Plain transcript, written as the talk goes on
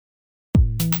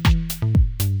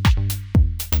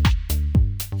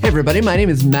everybody. My name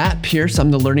is Matt Pierce.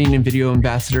 I'm the Learning and Video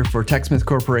Ambassador for TechSmith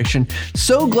Corporation.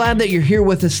 So glad that you're here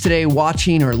with us today,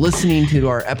 watching or listening to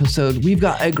our episode. We've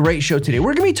got a great show today.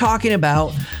 We're going to be talking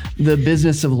about the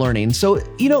business of learning. So,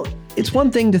 it's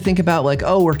one thing to think about like,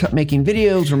 oh, we're making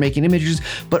videos, we're making images,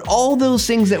 but all those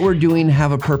things that we're doing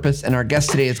have a purpose. And our guest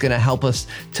today is going to help us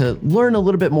to learn a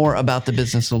little bit more about the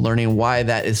business of learning, why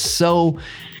that is so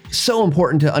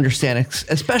important to understand,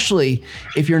 especially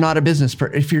if you're not a business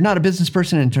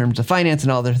person in terms of finance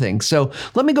and all other things. So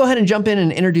let me go ahead and jump in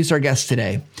and introduce our guest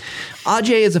today.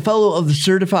 Ajay is a fellow of the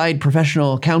Certified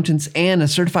Professional Accountants and a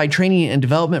Certified Training and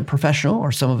Development Professional,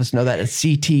 or some of us know that as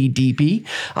CTDP.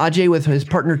 Ajay, with his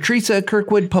partner Teresa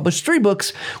Kirkwood, published 3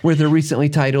 books with her recently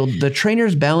titled The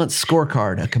Trainer's Balance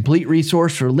Scorecard, a complete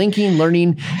resource for linking,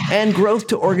 learning, and growth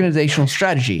to organizational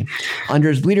strategy. Under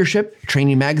his leadership,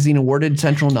 Training Magazine awarded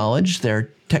Central Knowledge their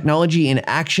Technology in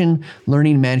Action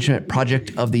Learning Management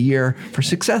Project of the Year for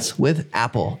success with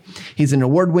Apple. He's an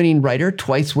award-winning writer,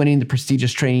 twice winning the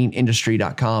prestigious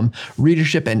TrainingIndustry.com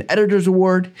Readership and Editors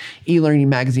Award. eLearning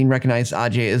Magazine recognized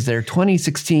Ajay as their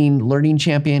 2016 Learning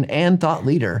Champion and Thought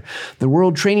Leader. The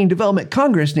World Training Development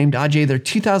Congress named Ajay their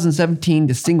 2017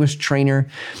 Distinguished Trainer.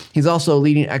 He's also a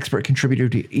leading expert contributor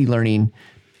to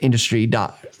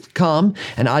eLearningIndustry.com,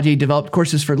 and Ajay developed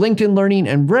courses for LinkedIn Learning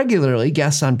and regularly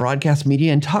guests on broadcast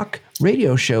media and talk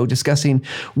radio show discussing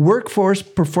workforce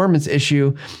performance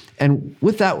issue. And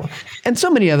with that, and so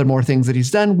many other more things that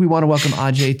he's done, we want to welcome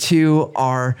Ajay to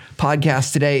our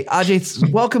podcast today.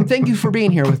 Ajay, welcome. Thank you for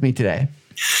being here with me today.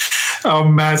 Oh,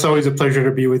 Matt, it's always a pleasure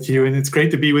to be with you. And it's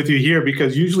great to be with you here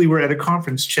because usually we're at a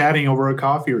conference chatting over a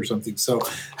coffee or something. So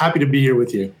happy to be here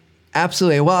with you.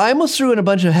 Absolutely. Well, I almost threw in a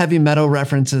bunch of heavy metal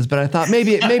references, but I thought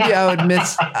maybe I would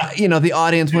miss, the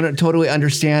audience wouldn't totally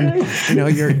understand,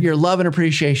 your love and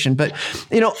appreciation. But,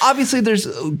 obviously there's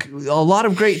a lot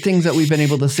of great things that we've been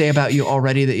able to say about you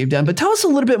already that you've done. But tell us a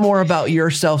little bit more about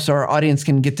yourself so our audience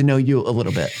can get to know you a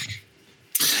little bit.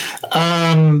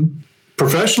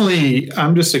 Professionally,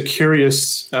 I'm just a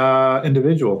curious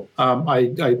individual.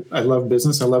 I love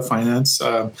business. I love finance.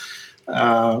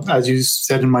 As you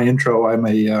said in my intro, I'm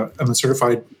a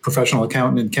certified professional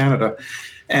accountant in Canada,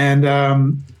 and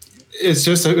it's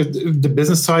just the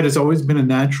business side has always been a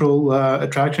natural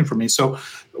attraction for me. So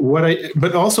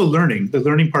but also learning. The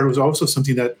learning part was also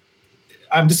something that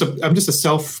I'm a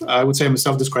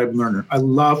self-described learner. I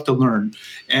love to learn,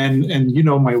 and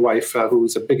my wife, who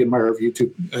is a big admirer of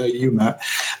YouTube, you Matt,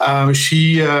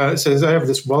 she says I have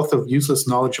this wealth of useless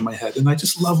knowledge in my head, and I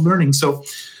just love learning. So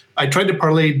I tried to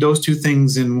parlay those two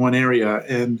things in one area.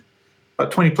 And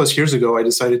about 20 plus years ago, I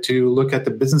decided to look at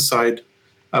the business side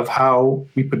of how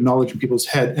we put knowledge in people's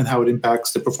head and how it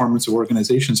impacts the performance of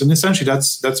organizations. And essentially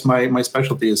that's my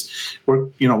specialty is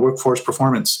workforce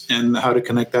performance and how to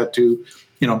connect that to,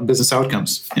 business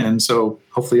outcomes. And so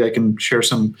hopefully I can share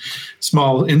some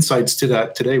small insights to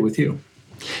that today with you.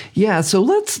 Yeah, so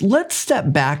let's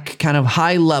step back kind of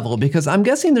high level, because I'm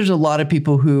guessing there's a lot of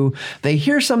people who they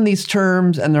hear some of these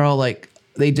terms and they're all like,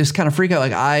 they just kind of freak out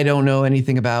like, I don't know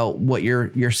anything about what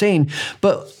you're saying.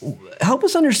 But help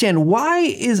us understand, why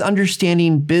is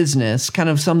understanding business, kind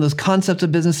of some of those concepts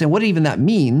of business and what even that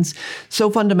means, so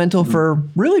fundamental for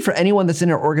anyone that's in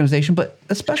our organization, but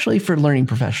especially for learning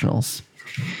professionals?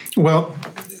 Well,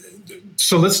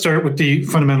 so let's start with the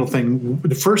fundamental thing.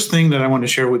 The first thing that I want to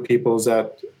share with people is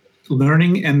that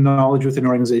learning and knowledge within an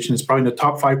organization is probably in the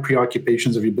top 5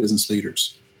 preoccupations of your business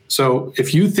leaders. So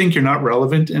if you think you're not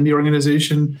relevant in the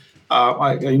organization,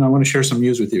 I want to share some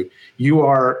news with you. You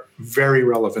are very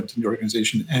relevant in the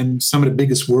organization and some of the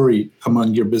biggest worry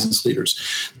among your business leaders.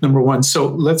 Number one. So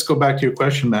let's go back to your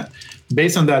question, Matt.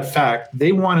 Based on that fact,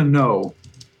 they want to know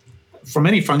from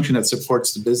any function that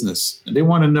supports the business, they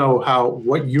want to know how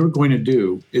what you're going to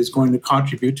do is going to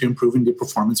contribute to improving the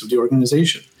performance of the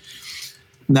organization.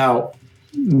 Now,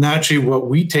 naturally, what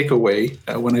we take away,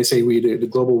 when I say we, the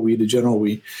global we, the general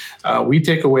we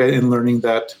take away in learning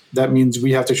that means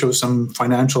we have to show some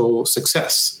financial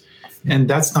success. And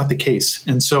that's not the case.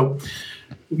 And so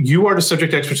you are the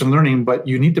subject experts in learning, but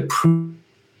you need to prove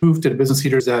to the business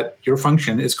leaders that your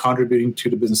function is contributing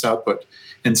to the business output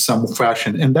in some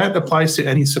fashion. And that applies to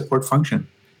any support function.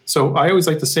 So I always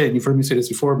like to say, and you've heard me say this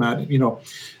before, Matt,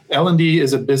 L&D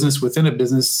is a business within a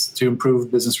business to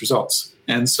improve business results.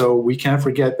 And so we can't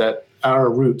forget that our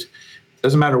root,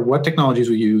 doesn't matter what technologies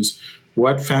we use,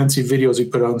 what fancy videos we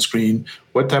put on screen,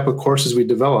 what type of courses we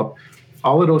develop,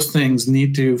 all of those things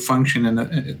need to function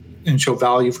and show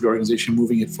value for the organization,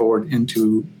 moving it forward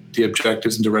into the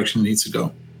objectives and direction it needs to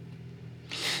go.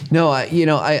 No,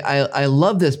 I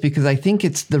love this because I think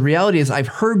the reality is I've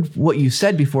heard what you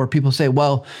said before. People say,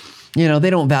 well, they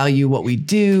don't value what we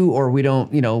do, or we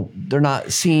don't, they're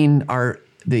not seeing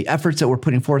the efforts that we're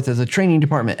putting forth as a training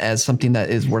department as something that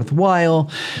is worthwhile.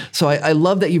 So I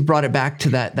love that you've brought it back to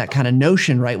that kind of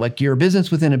notion, right? Like you're a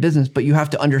business within a business, but you have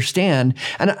to understand.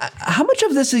 And how much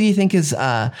of this do you think is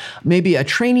maybe a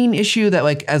training issue that,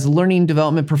 like, as learning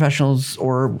development professionals,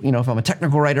 or, if I'm a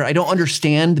technical writer, I don't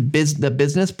understand the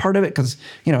business part of it because,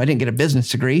 I didn't get a business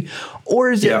degree?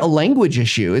 Or is it a language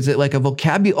issue? Is it like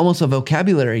almost a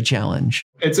vocabulary challenge?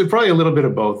 It's probably a little bit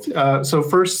of both. So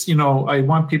first, I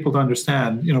want people to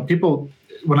understand, people,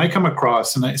 when I come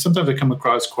across, and sometimes I come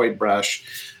across quite brash,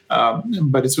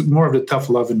 but it's more of the tough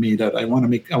love in me that I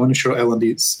want to show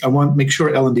L&D. I want to make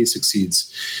sure L&D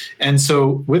succeeds. And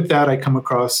so with that, I come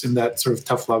across in that sort of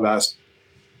tough love aspect.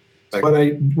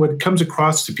 What comes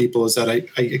across to people is that I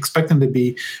expect them to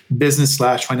be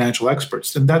business/financial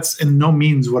experts, and that's in no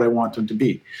means what I want them to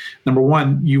be. Number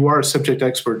one, you are a subject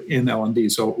expert in L&D,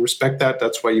 so respect that.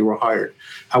 That's why you were hired.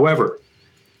 However,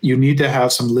 you need to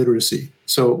have some literacy.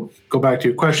 So go back to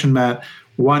your question, Matt.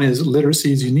 One is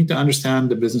literacy is you need to understand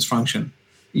the business function.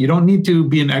 You don't need to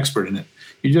be an expert in it.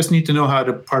 You just need to know how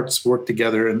the parts work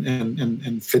together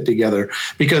and fit together,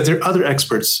 because there are other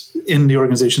experts in the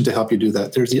organization to help you do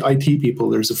that. There's the IT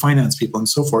people, there's the finance people, and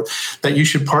so forth, that you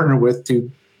should partner with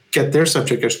to get their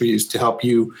subject expertise to help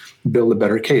you build a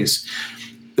better case.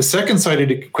 The second side of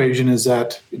the equation is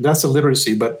that's the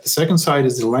literacy, but the second side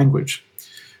is the language.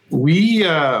 We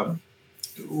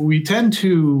tend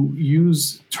to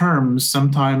use terms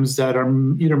sometimes that are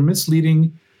either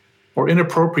misleading or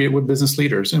inappropriate with business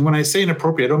leaders. And when I say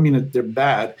inappropriate, I don't mean that they're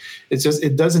bad. It's just,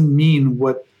 it doesn't mean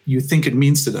what you think it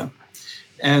means to them.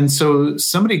 And so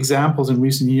some of the examples in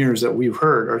recent years that we've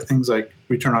heard are things like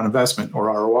return on investment, or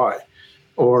ROI,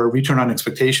 or return on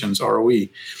expectations, ROE.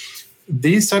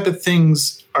 These type of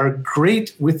things are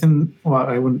great within, well,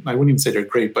 I wouldn't even say they're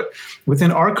great, but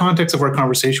within our context of our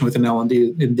conversation within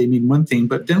L&D, they mean one thing.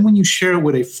 But then when you share it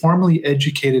with a formally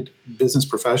educated business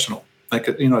professional, like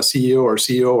a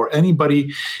CEO or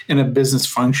anybody in a business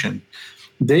function,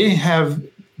 they're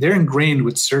ingrained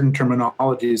with certain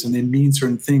terminologies, and they mean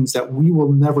certain things that we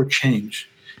will never change,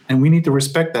 and we need to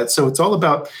respect that. So it's all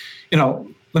about,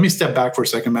 let me step back for a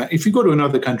second, Matt. If you go to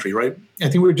another country, right? I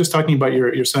think we were just talking about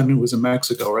your son who was in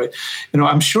Mexico, right?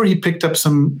 I'm sure he picked up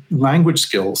some language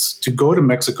skills to go to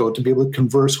Mexico to be able to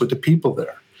converse with the people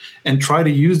there and try to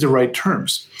use the right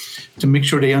terms to make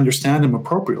sure they understand them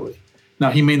appropriately. Now,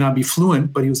 he may not be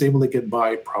fluent, but he was able to get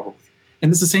by probably.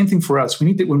 And it's the same thing for us. We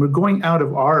need to, when we're going out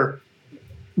of our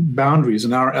boundaries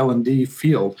in our L&D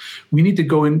field, we need to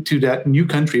go into that new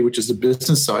country, which is the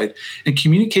business side, and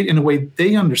communicate in a way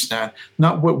they understand,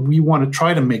 not what we want to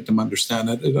try to make them understand.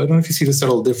 I don't know if you see the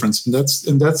subtle difference, and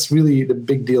that's really the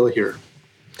big deal here.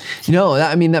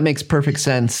 That makes perfect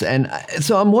sense. And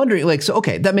so I'm wondering,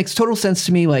 okay, that makes total sense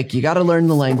to me. Like, you got to learn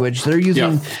the language. They're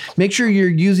make sure you're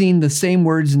using the same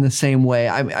words in the same way.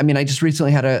 I just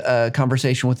recently had a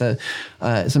conversation with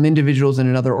some individuals in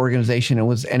another organization. It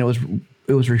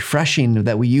was refreshing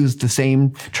that we used the same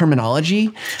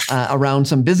terminology around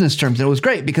some business terms. And it was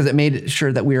great because it made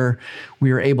sure that we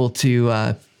were able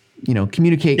to,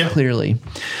 communicate clearly.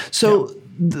 So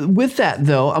with that,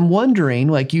 though, I'm wondering,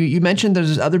 like you mentioned,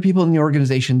 there's other people in the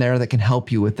organization there that can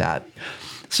help you with that.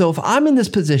 So if I'm in this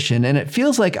position and it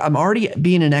feels like I'm already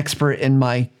being an expert in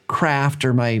my craft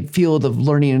or my field of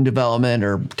learning and development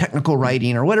or technical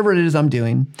writing or whatever it is I'm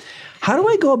doing, how do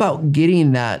I go about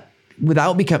getting that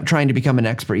without trying to become an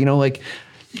expert?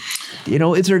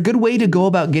 Is there a good way to go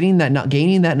about gaining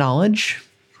that knowledge?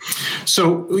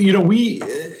 So, we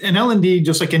in L&D,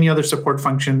 just like any other support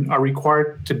function, are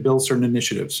required to build certain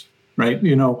initiatives, right?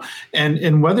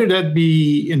 And whether that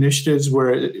be initiatives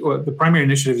where the primary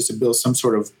initiative is to build some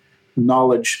sort of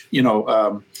knowledge,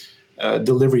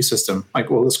 delivery system,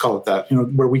 let's call it that,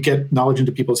 where we get knowledge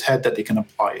into people's head that they can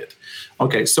apply it.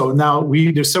 Okay, so now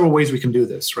there's several ways we can do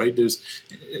this, right? There's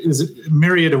a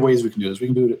myriad of ways we can do this. We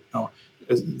can do it,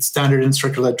 a standard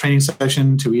instructor-led training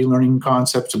session to e-learning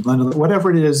concepts, to blended,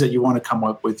 whatever it is that you want to come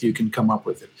up with, you can come up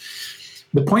with it.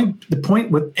 The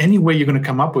point with any way you're going to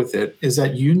come up with it is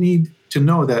that you need to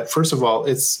know that, first of all,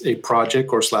 it's a project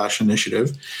or /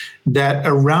 initiative that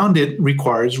around it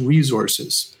requires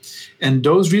resources. And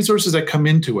those resources that come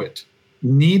into it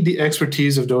need the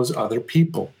expertise of those other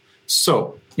people.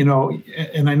 So,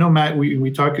 and I know, Matt, we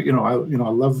talk, I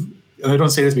love, and I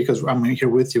don't say this because I'm here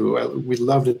with you. We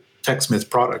love the TechSmith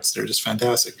products. They're just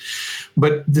fantastic.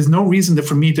 But there's no reason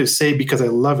for me to say because I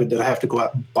love it that I have to go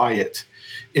out and buy it.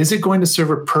 Is it going to serve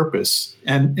a purpose?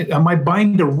 And am I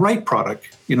buying the right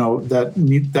product,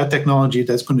 that technology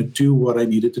that's going to do what I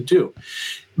need it to do?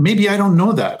 Maybe I don't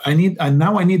know that. I need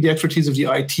the expertise of the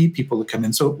IT people to come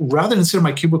in. So rather than sit in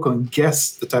my cubicle and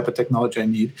guess the type of technology I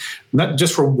need, not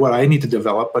just for what I need to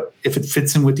develop, but if it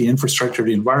fits in with the infrastructure,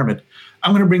 the environment,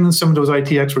 I'm going to bring in some of those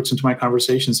IT experts into my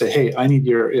conversation and say, hey, I need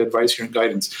your advice here and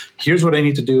guidance. Here's what I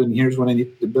need to do and here's what I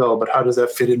need to build, but how does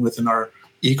that fit in within our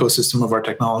ecosystem of our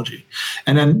technology?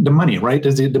 And then the money, right?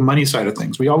 There's the money side of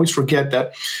things. We always forget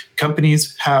that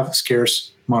companies have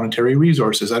scarce monetary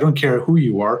resources. I don't care who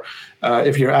you are.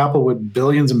 If you're Apple with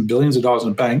billions and billions of dollars in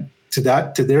the bank,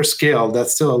 to their scale,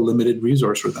 that's still a limited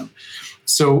resource for them.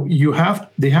 So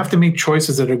they have to make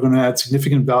choices that are going to add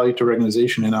significant value to their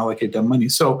organization and allocate that money.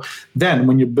 So then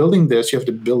when you're building this, you have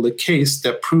to build a case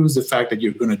that proves the fact that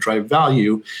you're going to drive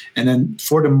value, and then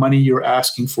for the money you're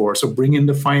asking for. So bring in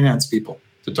the finance people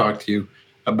to talk to you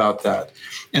about that.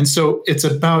 And so it's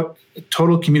about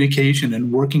total communication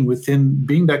and working within,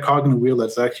 being that cog in the wheel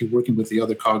that's actually working with the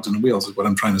other cogs in the wheels is what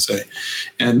I'm trying to say.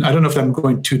 And I don't know if I'm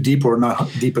going too deep or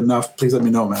not deep enough. Please let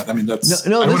me know, Matt. I mean, I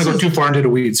don't want to go too far into the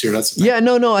weeds here.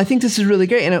 No. I think this is really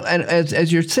great. And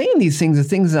as you're saying these things, the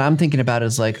things that I'm thinking about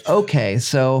is like, okay,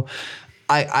 so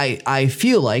I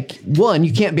feel like, one,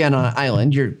 you can't be on an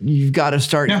island. You've got to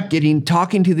start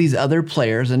talking to these other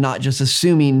players and not just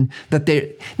assuming that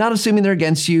they're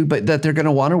against you, but that they're going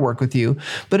to want to work with you.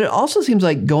 But it also seems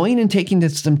like going and taking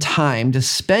some time to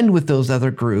spend with those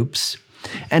other groups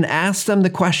and ask them the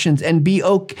questions and be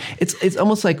okay. It's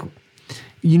almost like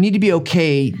you need to be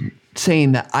okay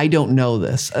saying that I don't know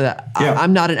this,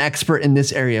 I'm not an expert in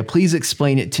this area. Please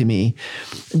explain it to me,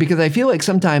 because I feel like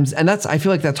sometimes, and I feel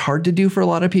like that's hard to do for a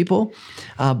lot of people,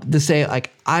 to say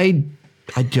like, I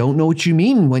don't know what you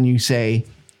mean when you say.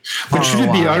 But should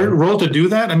it be our role to do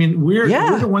that? I mean, we're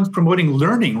the ones promoting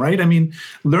learning, right? I mean,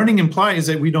 learning implies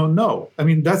that we don't know. I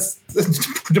mean, that's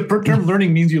the term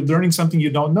learning means you're learning something you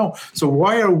don't know. So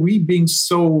why are we being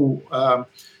so?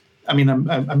 I'm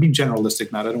being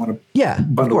generalistic, Matt. I don't want to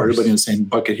bundle everybody in the same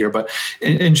bucket here. But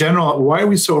in general, why are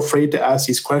we so afraid to ask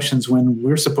these questions when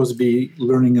we're supposed to be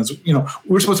learning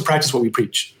we're supposed to practice what we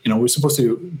preach. We're supposed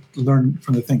to learn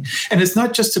from the thing. And it's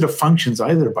not just to the functions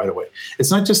either, by the way. It's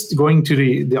not just going to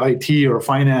the IT or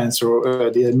finance or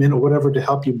the admin or whatever to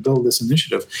help you build this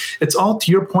initiative. It's all,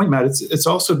 to your point, Matt, it's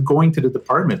also going to the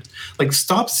department. Like,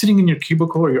 stop sitting in your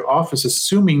cubicle or your office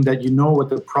assuming that you know what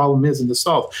the problem is and to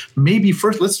solve. Maybe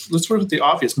first, let's work with the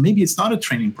obvious. Maybe it's not a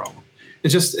training problem.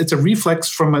 It's a reflex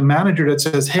from a manager that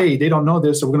says, hey, they don't know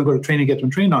this, so we're going to go to training and get them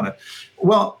trained on it.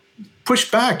 Well, push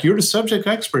back. You're the subject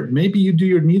expert. Maybe you do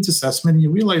your needs assessment and you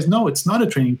realize, no, it's not a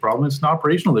training problem. It's an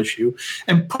operational issue.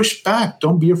 And push back.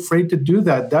 Don't be afraid to do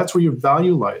that. That's where your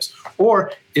value lies.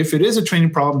 Or if it is a training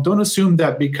problem, don't assume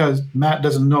that because Matt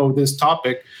doesn't know this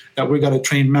topic, that we got to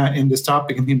train Matt in this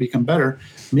topic and he can become better.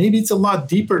 Maybe it's a lot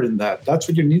deeper than that. That's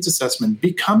what your needs assessment.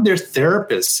 Become their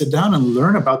therapist. Sit down and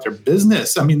learn about their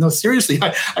business. I mean, no, seriously,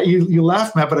 you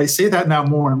laugh, Matt, but I say that now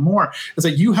more and more. It's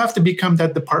like you have to become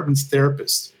that department's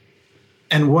therapist.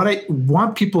 And what I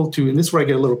want people to, and this is where I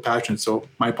get a little passionate, so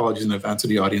my apologies in advance to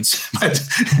the audience. But,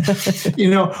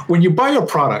 when you buy a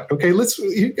product, okay, I'm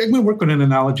going to work on an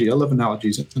analogy. I love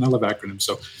analogies and I love acronyms.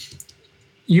 So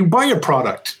you buy a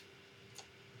product.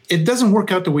 It doesn't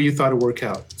work out the way you thought it would work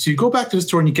out. So you go back to the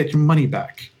store and you get your money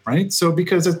back, right? So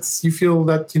because you feel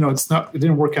that, it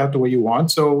didn't work out the way you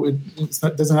want, so it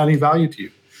doesn't have any value to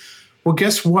you. Well,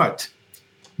 guess what?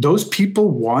 Those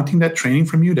people wanting that training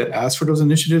from you, that asked for those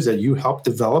initiatives that you helped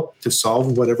develop to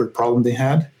solve whatever problem they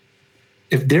had,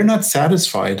 if they're not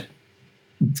satisfied,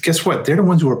 guess what? They're the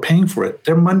ones who are paying for it.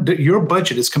 Your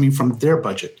budget is coming from their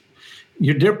budget.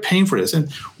 They're paying for this,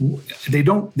 and they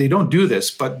don't do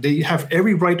this, but they have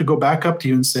every right to go back up to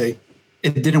you and say,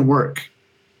 "It didn't work.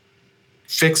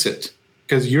 Fix it,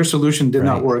 because your solution did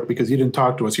not work because you didn't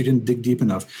talk to us, you didn't dig deep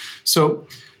enough." So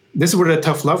this is where that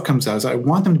tough love comes out. I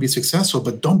want them to be successful,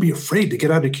 but don't be afraid to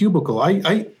get out of the cubicle.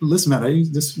 Listen, Matt. I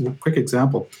use this quick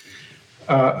example.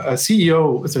 A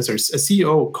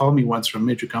CEO called me once from a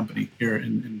major company here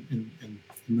in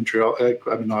Montreal.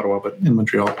 I'm in Ottawa, but in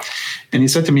Montreal. And he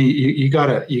said to me, you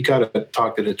gotta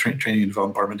talk to the training and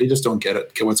development department. They just don't get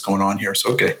what's going on here.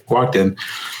 So, okay, walked in.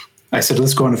 I said,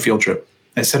 let's go on a field trip.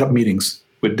 I set up meetings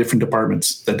with different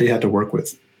departments that they had to work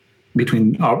with,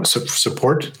 between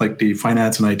support, like the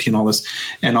finance and IT and all this,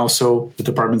 and also the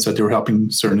departments that they were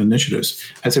helping certain initiatives.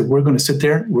 I said, we're going to sit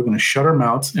there, we're going to shut our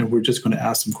mouths, and we're just going to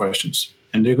ask them questions.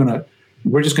 And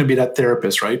we're just going to be that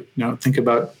therapist, right? Think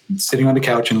about sitting on the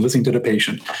couch and listening to the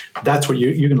patient. That's what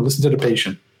you're going to listen to the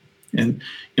patient. And,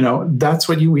 that's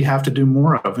what we have to do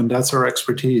more of. And that's our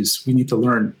expertise. We need to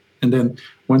learn. And then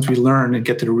once we learn and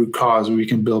get to the root cause, we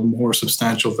can build more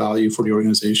substantial value for the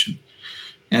organization.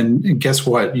 And guess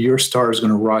what? Your star is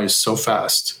going to rise so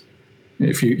fast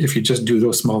if you just do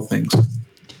those small things.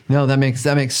 No, that makes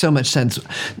so much sense.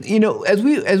 As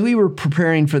we were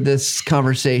preparing for this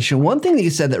conversation, one thing that you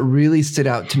said that really stood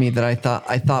out to me that I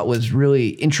thought was really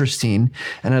interesting,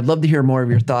 and I'd love to hear more of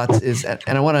your thoughts is,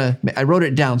 and I wrote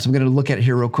it down, so I'm going to look at it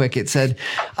here real quick. It said,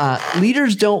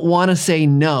 leaders don't want to say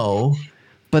no,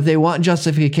 but they want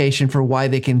justification for why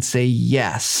they can say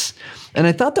yes. And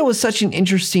I thought that was such an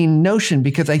interesting notion,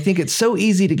 because I think it's so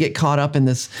easy to get caught up in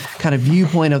this kind of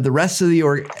viewpoint of the rest of the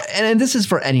org. And this is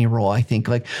for any role, I think,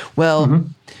 like, well,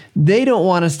 they don't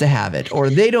want us to have it, or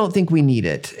they don't think we need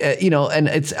it. And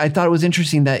I thought it was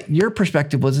interesting that your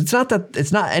perspective was, it's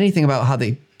not anything about how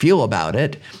they feel about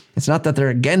it. It's not that they're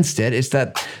against it. It's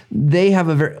that they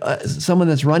have someone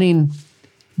that's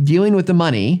dealing with the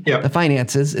money, the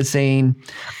finances, is saying,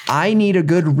 I need a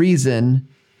good reason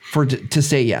to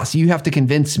say yes. You have to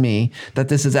convince me that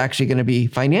this is actually going to be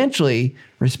financially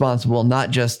responsible, not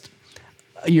just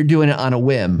you're doing it on a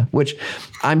whim, which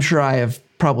I'm sure I have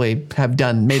probably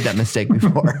made that mistake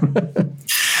before.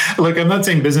 Look, I'm not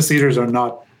saying business leaders are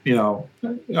not,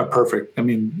 perfect. I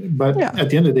mean, but at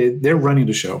the end of the day, they're running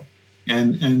the show,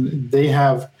 and they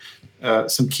have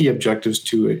some key objectives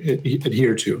to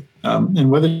adhere to. And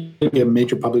whether it be a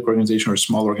major public organization or a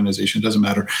small organization, it doesn't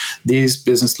matter. These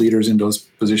business leaders in those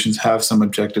positions have some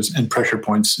objectives and pressure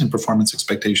points and performance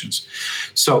expectations.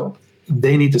 So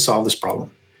they need to solve this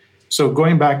problem. So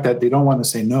going back, that they don't want to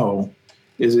say no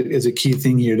is a key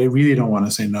thing here. They really don't want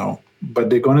to say no,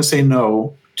 but they're going to say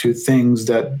no to things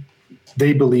that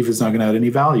they believe is not going to add any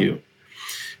value,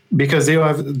 because they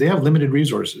have limited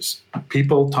resources,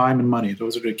 people, time, and money.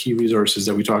 Those are the key resources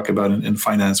that we talk about in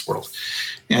finance world.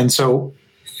 And so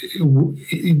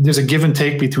there's a give and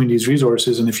take between these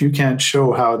resources. And if you can't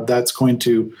show how that's going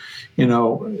to,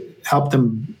 help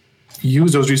them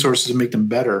use those resources and make them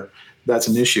better, that's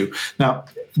an issue. Now,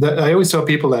 I always tell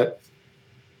people that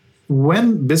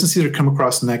when business leaders come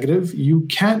across negative, you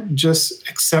can't just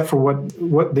accept for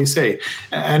what they say.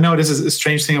 I know this is a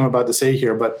strange thing I'm about to say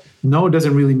here, but no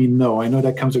doesn't really mean no. I know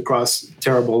that comes across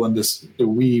terrible in the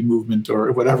we movement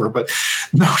or whatever, but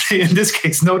no, in this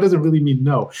case, no doesn't really mean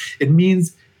no. It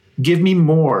means give me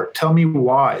more, tell me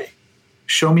why,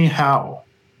 show me how.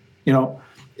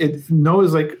 No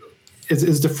is like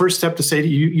is the first step to say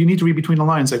you need to read between the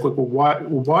lines. Like, well,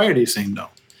 why are they saying no?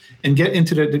 And get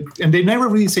into and they never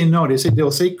really say no. They'll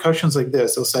say questions like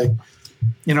this. They'll say,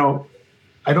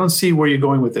 I don't see where you're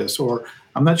going with this, or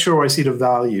I'm not sure where I see the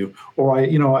value, or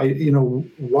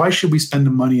why should we spend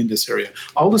the money in this area?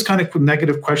 All those kind of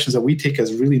negative questions that we take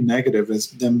as really negative,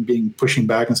 as them pushing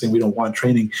back and saying we don't want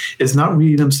training, is not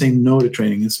really them saying no to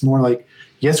training. It's more like,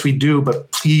 yes, we do,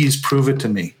 but please prove it to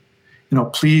me.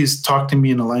 Please talk to me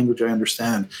in a language I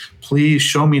understand. Please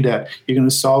show me that you're going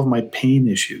to solve my pain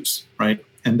issues, right?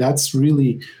 And that's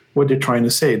really what they're trying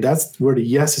to say. That's where the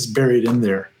yes is buried in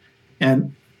there.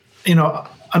 And,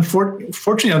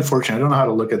 unfortunately, I don't know how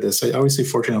to look at this. I always say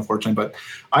fortunately, unfortunately, but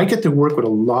I get to work with a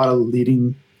lot of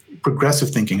leading progressive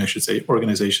thinking, I should say,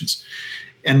 organizations.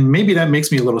 And maybe that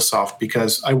makes me a little soft,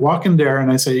 because I walk in there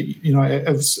and I say,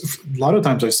 a lot of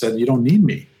times I've said, you don't need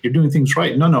me. You're doing things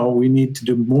right. No, we need to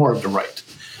do more of the right.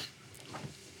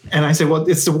 And I say, well,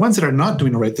 it's the ones that are not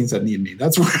doing the right things that need me.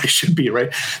 That's where I should be,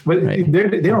 right? But they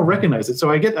don't recognize it. So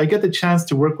I get the chance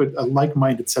to work with a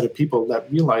like-minded set of people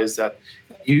that realize that.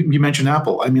 You mentioned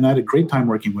Apple. I mean, I had a great time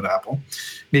working with Apple,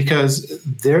 because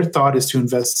their thought is to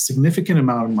invest a significant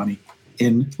amount of money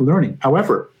in learning.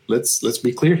 However, let's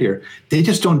be clear here. They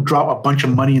just don't drop a bunch of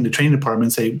money in the training department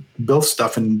and say, build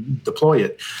stuff and deploy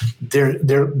it.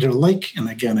 They're like, and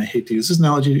again, I hate to use this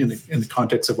analogy in the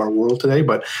context of our world today,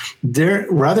 but they're,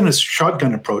 rather than a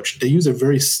shotgun approach, they use a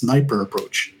very sniper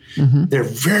approach. Mm-hmm. They're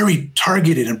very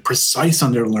targeted and precise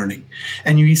on their learning.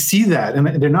 And you see that,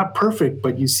 and they're not perfect,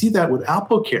 but you see that with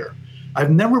AppleCare.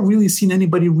 I've never really seen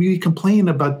anybody really complain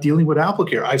about dealing with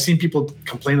AppleCare. I've seen people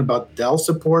complain about Dell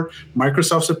support,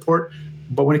 Microsoft support,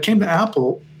 but when it came to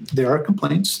Apple, there are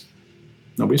complaints.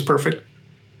 Nobody's perfect.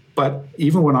 But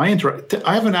even when I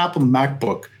have an Apple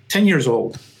MacBook, 10 years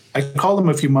old. I called them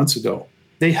a few months ago.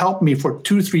 They helped me for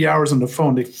 2-3 hours on the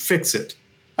phone to fix it.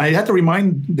 I had to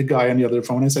remind the guy on the other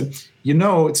phone. I said,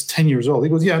 it's 10 years old. He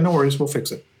goes, yeah, no worries, we'll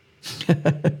fix it.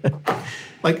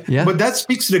 But that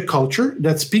speaks to the culture.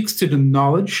 That speaks to the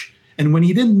knowledge. And when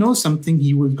he didn't know something,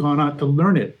 he was gone out to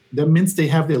learn it. That means they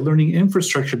have their learning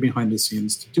infrastructure behind the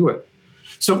scenes to do it.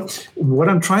 So what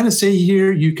I'm trying to say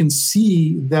here, you can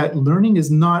see that learning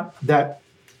is not that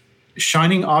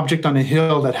shining object on a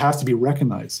hill that has to be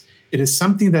recognized. It is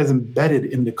something that is embedded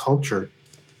in the culture,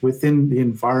 within the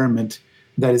environment,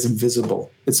 that is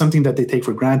invisible. It's something that they take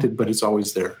for granted, but it's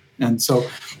always there. And so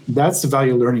that's the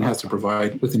value learning has to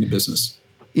provide within the business.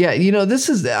 Yeah, this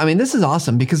is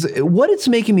awesome, because what it's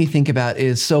making me think about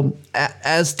is, so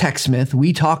as TechSmith,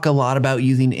 we talk a lot about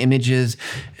using images,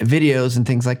 videos, and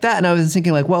things like that. And I was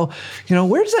thinking like, well,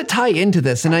 where does that tie into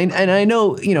this? And I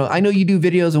know you do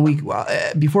videos,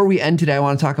 and before we end today, I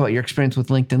want to talk about your experience with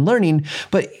LinkedIn Learning.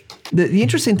 But the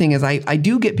interesting thing is I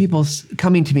do get people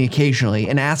coming to me occasionally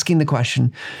and asking the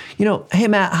question, hey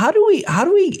Matt, how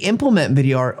do we implement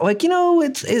video? Like, no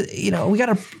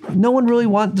one really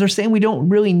wants, they're saying we don't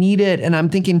really need it. And I'm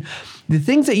thinking the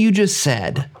things that you just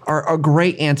said are a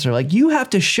great answer. Like, you have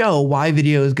to show why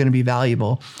video is going to be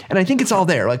valuable. And I think it's all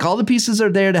there. Like, all the pieces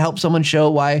are there to help someone show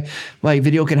why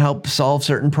video can help solve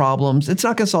certain problems. It's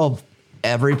not going to solve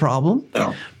every problem,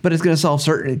 no, but it's going to solve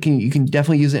certain. You can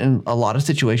definitely use it in a lot of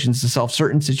situations to solve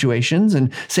certain situations.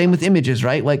 And same with images,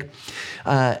 right? Like,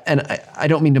 and I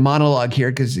don't mean to monologue here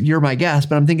because you're my guest,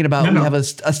 but I'm thinking about, we have a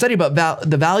study about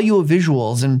the value of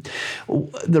visuals, and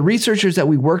the researchers that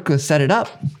we work with set it up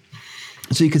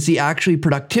so you could see actually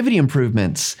productivity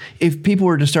improvements if people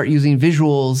were to start using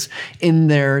visuals in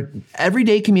their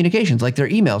everyday communications, like their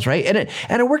emails, right? And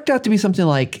it worked out to be something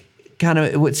like, kind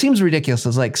of what seems ridiculous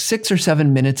is like 6 or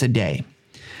 7 minutes a day.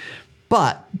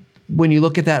 But when you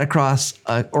look at that across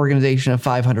an organization of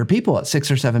 500 people at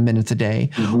 6 or 7 minutes a day,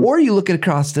 or you look at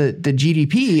across the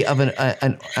GDP of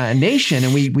a nation,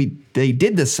 and they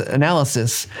did this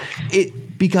analysis,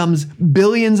 it becomes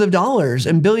billions of dollars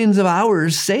and billions of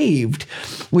hours saved,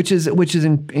 which is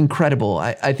incredible.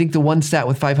 I think the one stat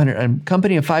with 500, a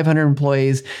company of 500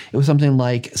 employees, it was something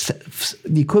like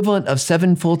the equivalent of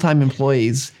 7 full-time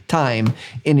employees time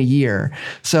in a year.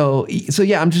 So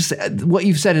yeah, what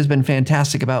you've said has been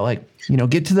fantastic about, like,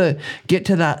 get to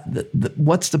that.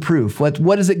 What's the proof?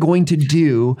 What is it going to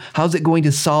do? How's it going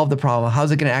to solve the problem? How's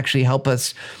it going to actually help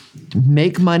us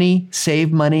make money,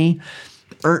 save money,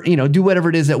 or do whatever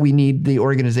it is that we need the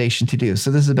organization to do? So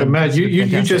this has been, Matt, you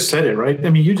just said it, right? I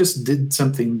mean, you just did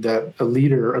something that a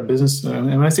leader, a business, and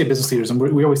when I say business leaders, and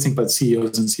we always think about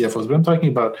CEOs and CFOs, but I'm talking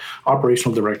about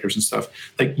operational directors and stuff.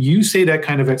 Like, you say that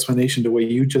kind of explanation the way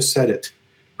you just said it,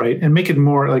 right? And make it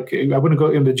more like, I wouldn't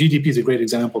go, and the GDP is a great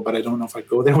example, but I don't know if I'd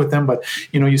go there with them. But,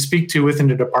 you speak to within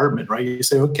the department, right? You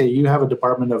say, okay, you have a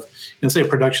department of, say a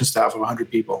production staff of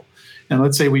 100 people. And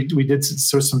let's say we did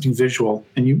sort of something visual,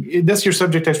 and that's your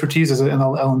subject expertise as an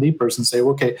L&D person. Say,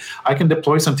 okay, I can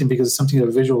deploy something because it's something of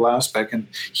a visual aspect, and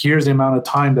here's the amount of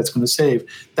time that's going to save.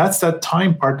 That's that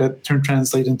time part that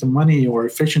translate into money or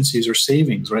efficiencies or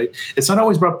savings, right? It's not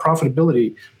always about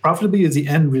profitability. Profitability is the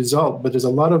end result, but there's a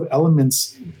lot of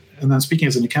elements, and I'm speaking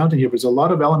as an accountant here, but there's a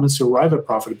lot of elements to arrive at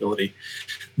profitability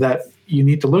that you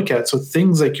need to look at. So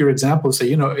things like your example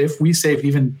say, if we save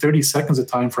even 30 seconds of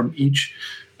time from each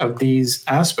of these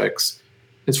aspects,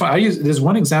 it's fine. There's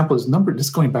one example, this is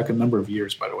going back a number of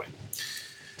years, by the way.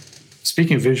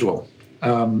 Speaking of visual,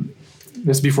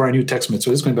 this is before I knew TechSmith, so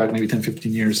this is going back maybe 10,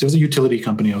 15 years. There was a utility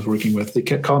company I was working with. They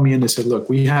kept calling me in. They said, look,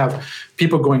 we have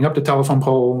people going up the telephone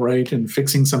pole, right, and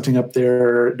fixing something up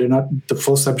there. They're not the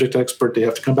full subject expert. They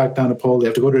have to come back down the pole. They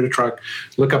have to go to the truck,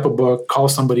 look up a book, call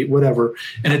somebody, whatever.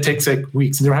 And it takes like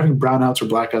weeks. And they're having brownouts or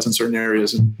blackouts in certain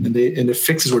areas. And the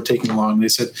fixes were taking long. And they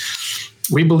said,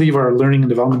 we believe our learning and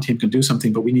development team can do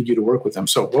something, but we need you to work with them.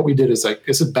 So what we did is, like,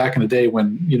 this is back in the day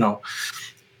when,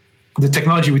 the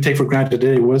technology we take for granted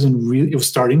today it was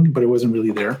starting, but it wasn't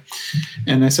really there.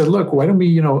 And I said, look, why don't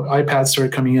we, iPads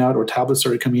started coming out or tablets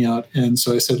started coming out. And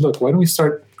so I said, look, why don't we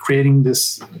start creating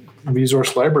this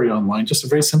resource library online? Just a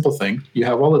very simple thing. You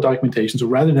have all the documentation. So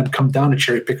rather than come down a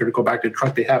cherry picker to go back to the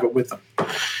truck, they have it with them.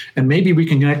 And maybe we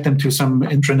can connect them to some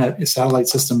intranet satellite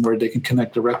system where they can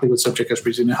connect directly with subject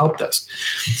experts in a help desk.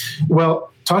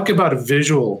 Well, talk about a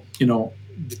visual,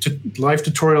 live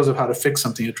tutorials of how to fix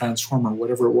something, a transformer,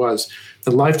 whatever it was.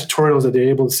 The live tutorials that they're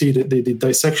able to see, the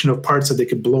dissection of parts that they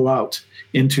could blow out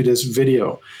into this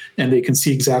video, and they can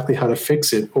see exactly how to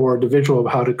fix it, or the visual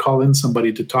of how to call in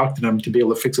somebody to talk to them to be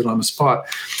able to fix it on the spot.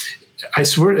 I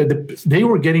swear they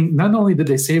were getting, not only did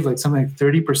they save like something like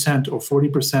 30% or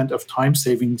 40% of time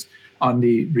savings on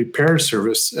the repair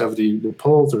service of the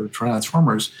poles or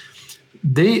transformers,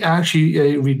 they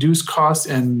actually reduced costs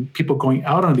and people going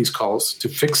out on these calls to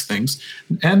fix things.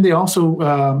 And they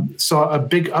also saw a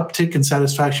big uptick in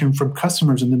satisfaction from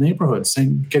customers in the neighborhood,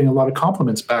 getting a lot of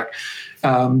compliments back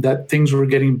that things were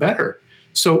getting better.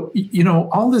 So,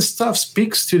 all this stuff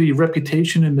speaks to the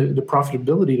reputation and the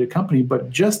profitability of the company, but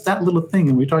just that little thing,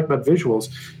 and we talked about visuals,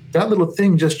 that little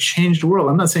thing just changed the world.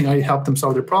 I'm not saying I helped them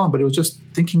solve their problem, but it was just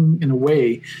thinking in a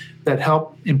way that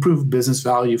helped improve business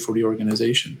value for the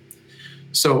organization.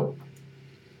 So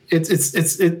it's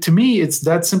to me, it's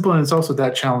that simple, and it's also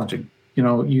that challenging.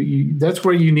 That's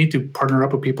where you need to partner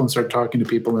up with people and start talking to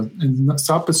people and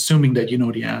stop assuming that you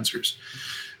know the answers.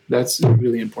 That's a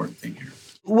really important thing here.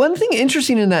 One thing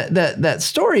interesting in that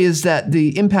story is that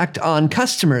the impact on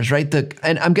customers, right?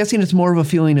 And I'm guessing it's more of a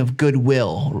feeling of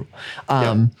goodwill,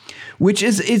 which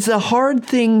is a hard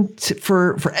thing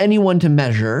for anyone to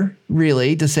measure,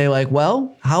 really, to say like,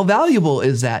 well, how valuable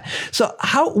is that? So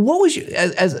what was you,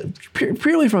 as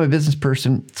purely from a business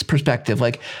person's perspective,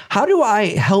 like, how do I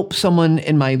help someone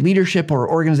in my leadership or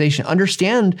organization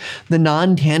understand the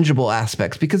non-tangible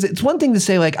aspects? Because it's one thing to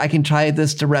say like, I can tie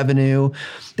this to revenue.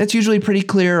 That's usually pretty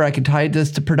clear. I can tie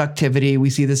this to productivity. We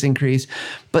see this increase,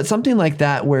 but something like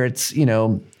that where it's,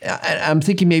 I'm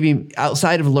thinking maybe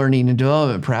outside of learning and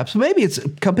development, perhaps, maybe it's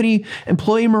company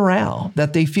employee morale,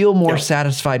 that they feel more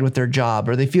satisfied with their job,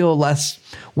 or they feel less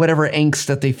whatever angst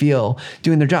that they feel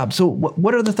doing their job. So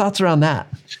what are the thoughts around that?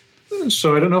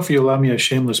 So I don't know if you allow me a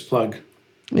shameless plug.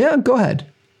 Yeah, go ahead.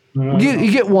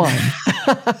 You get one.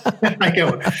 I get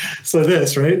one. So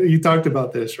this, right? You talked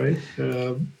about this, right?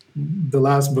 The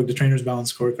last book, The Trainer's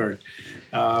Balanced Scorecard.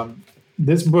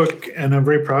 This book, and I'm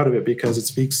very proud of it because it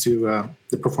speaks to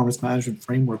the performance management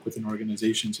framework within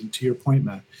organizations. And to your point,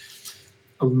 Matt,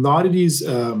 a lot of these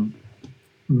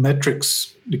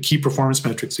metrics, the key performance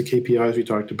metrics, the KPIs we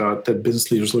talked about that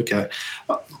business leaders look at,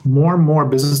 more and more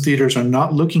business leaders are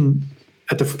not looking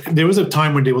at there was a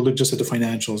time when they would look just at the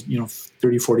financials,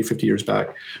 30, 40, 50 years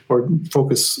back, or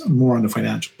focus more on the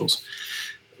financials.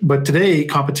 But today,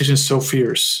 competition is so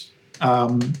fierce.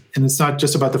 And it's not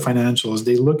just about the financials.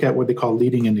 They look at what they call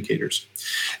leading indicators.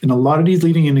 And a lot of these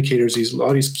leading indicators, a lot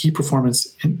of these key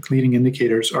performance leading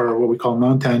indicators are what we call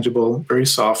non-tangible, very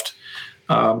soft.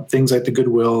 Things like the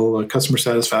goodwill, customer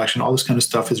satisfaction, all this kind of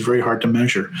stuff is very hard to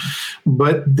measure.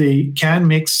 But they can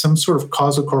make some sort of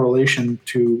causal correlation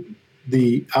to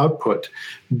the output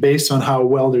based on how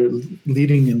well they're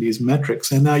leading in these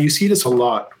metrics. And now you see this a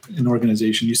lot in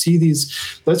organization. You see these,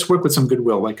 let's work with some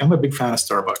goodwill. Like, I'm a big fan of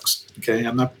Starbucks. Okay.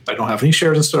 I don't have any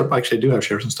shares in Starbucks. Actually, I do have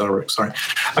shares in Starbucks. Sorry.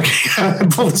 Okay.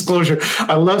 Full disclosure.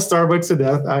 I love Starbucks to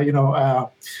death.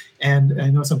 And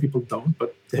I know some people don't,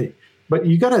 but hey, but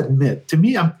you got to admit, to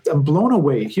me, I'm blown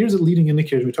away. Here's the leading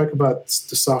indicators. We talk about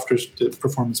the softer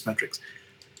performance metrics.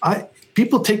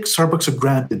 People take Starbucks for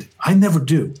granted. I never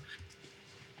do.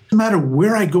 No matter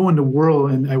where I go in the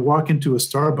world and I walk into a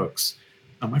Starbucks,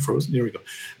 am I frozen? There we go.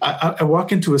 I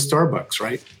walk into a Starbucks,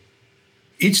 right?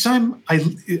 Each time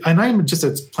I'm just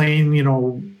a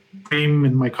plain, cream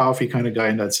in my coffee kind of guy,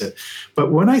 and that's it.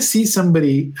 But when I see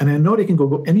somebody, and I know they can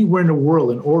go anywhere in the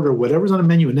world and order whatever's on the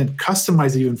menu and then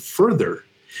customize it even further,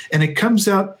 and it comes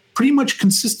out pretty much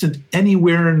consistent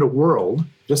anywhere in the world,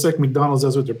 just like McDonald's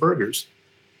does with their burgers,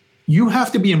 you have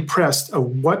to be impressed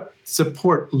of what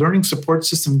learning support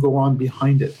system go on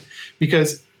behind it.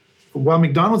 Because while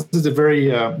McDonald's is a very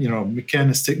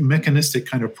mechanistic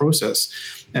kind of process,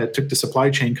 took the supply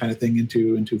chain kind of thing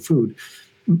into food,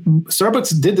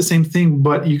 Starbucks did the same thing,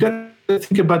 but you got to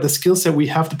think about the skill set we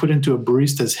have to put into a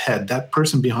barista's head, that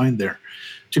person behind there,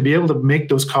 to be able to make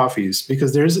those coffees,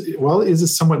 because it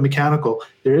is somewhat mechanical,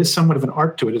 there is somewhat of an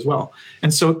art to it as well.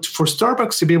 And so for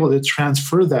Starbucks to be able to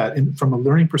transfer that from a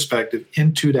learning perspective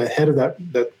into the head of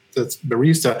that's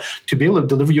barista, to be able to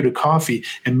deliver you the coffee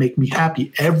and make me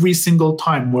happy every single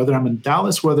time, whether I'm in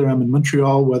Dallas, whether I'm in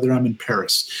Montreal, whether I'm in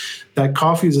Paris, that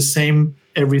coffee is the same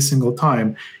every single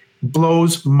time,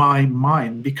 blows my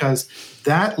mind, because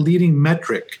that leading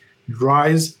metric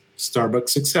drives Starbucks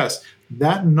success.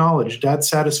 That knowledge, that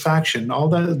satisfaction, all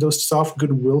those soft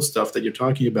goodwill stuff that you're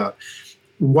talking about,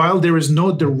 while there is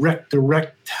no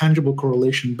direct tangible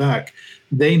correlation back,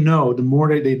 they know the more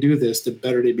they do this, the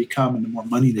better they become and the more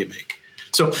money they make.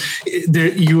 So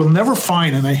you will never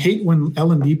find, and I hate when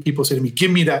L&D people say to me,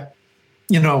 give me that,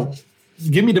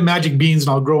 give me the magic beans and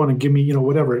I'll grow and give me,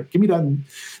 whatever. Give me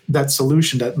that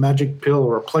solution, that magic pill,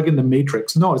 or plug in the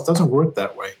matrix. No, it doesn't work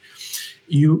that way.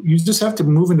 You just have to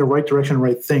move in the right direction,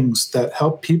 right things that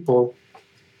help people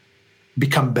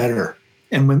become better.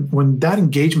 And when that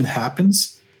engagement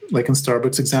happens, like in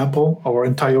Starbucks example, or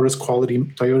in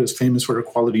Toyota is famous for their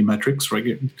quality metrics,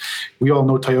 right? We all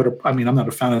know Toyota. I mean, I'm not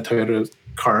a fan of Toyota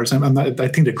cars. I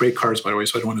think they're great cars, by the way,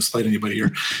 so I don't want to slight anybody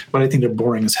here, but I think they're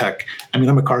boring as heck. I mean,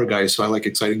 I'm a car guy, so I like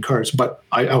exciting cars, but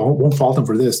I won't fault them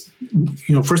for this.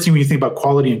 First thing when you think about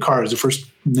quality in cars, the first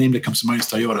name that comes to mind is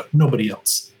Toyota. Nobody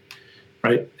else.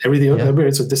 Right?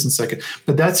 Everybody's a distant second.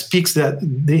 But that speaks that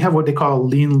they have what they call a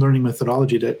lean learning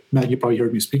methodology that, Matt, you probably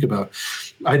heard me speak about.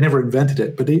 I never invented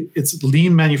it, but it's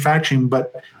lean manufacturing,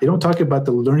 but they don't talk about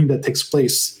the learning that takes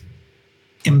place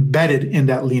embedded in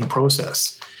that lean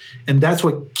process. And that's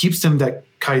what keeps them that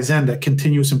Kaizen, that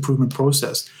continuous improvement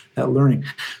process, that learning.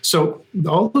 So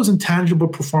all those intangible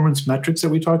performance metrics that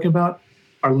we're talking about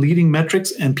are leading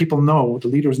metrics, and people know, the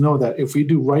leaders know that if we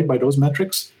do right by those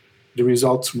metrics, the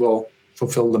results will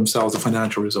fulfill themselves, the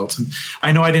financial results. And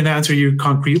I know I didn't answer you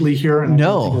concretely here, and I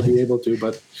don't think I'll be able to,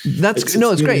 but it's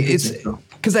really great. It's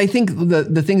because I think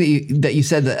the thing that you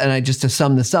said, and I just to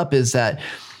sum this up, is that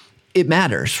it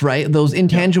matters, right? Those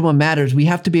intangible matters. We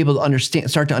have to be able to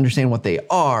start to understand what they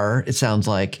are, it sounds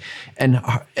like, and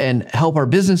help our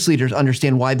business leaders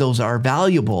understand why those are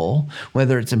valuable,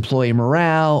 whether it's employee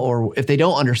morale or if they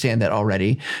don't understand that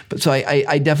already. But so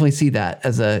I definitely see that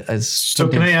as so.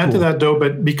 Can I add to that though?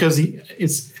 But because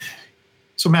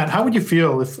so Matt, how would you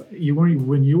feel if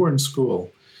when you were in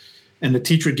school and the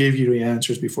teacher gave you the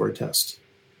answers before a test?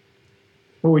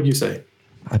 What would you say?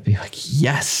 I'd be like,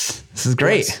 yes, this is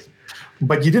great. Yes.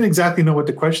 But you didn't exactly know what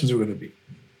the questions were going to be.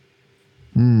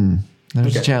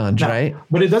 There's a challenge, right?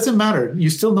 But it doesn't matter. You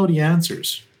still know the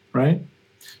answers, right?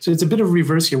 So it's a bit of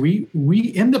reverse here. We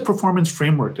in the performance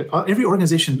framework, every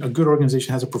organization, a good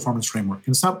organization has a performance framework.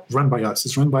 And it's not run by us.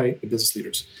 It's run by the business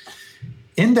leaders.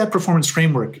 In that performance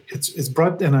framework, it's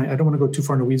brought, and I don't want to go too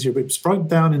far in the weeds here, but it's brought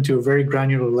down into a very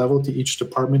granular level to each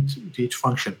department, to each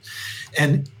function.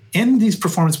 And in these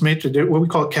performance matrix, what we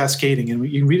call cascading, and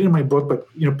you can read it in my book,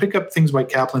 but pick up things by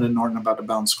Kaplan and Norton about the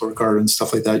balanced scorecard and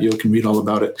stuff like that. You can read all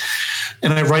about it,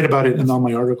 and I write about it in all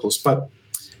my articles. But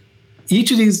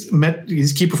each of these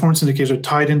key performance indicators are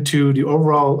tied into the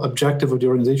overall objective of the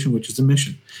organization, which is the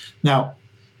mission. Now,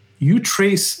 you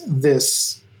trace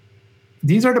this;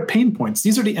 these are the pain points.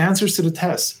 These are the answers to the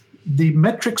test. The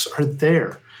metrics are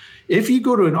there. If you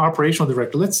go to an operational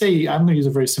director, let's say, I'm going to use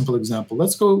a very simple example.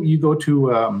 Let's go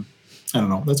to,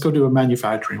 let's go to a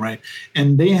manufacturing, right?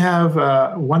 And they have,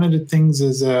 one of the things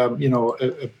is, a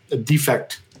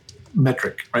defect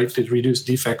metric, right? To reduce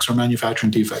defects or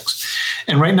manufacturing defects.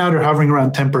 And right now they're hovering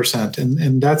around 10%.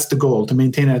 And that's the goal, to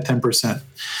maintain it at 10%.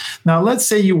 Now, let's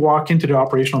say you walk into the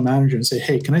operational manager and say,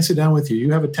 hey, can I sit down with you?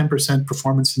 You have a 10%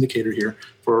 performance indicator here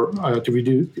for to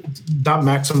reduce, not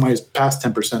maximize past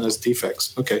 10% as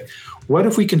defects. Okay. What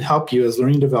if we can help you as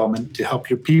learning development to help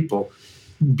your people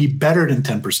be better than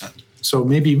 10%? So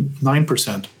maybe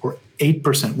 9% or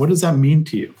 8%. What does that mean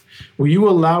to you? Will you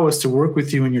allow us to work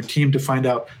with you and your team to find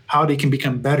out how they can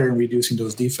become better in reducing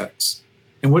those defects?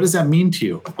 And what does that mean to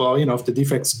you? Well, if the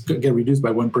defects get reduced by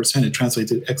 1%, it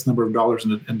translates to X number of dollars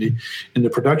in the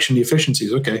production, the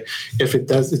efficiencies. Okay, if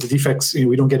the defects,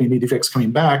 we don't get any defects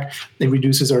coming back, it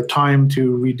reduces our time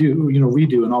to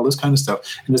redo and all this kind of stuff.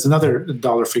 And there's another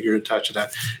dollar figure attached to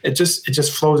that. It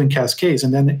just flows in cascades,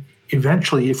 and then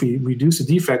eventually, if we reduce the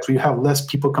defects, we have less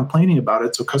people complaining about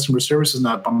it. So customer service is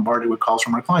not bombarded with calls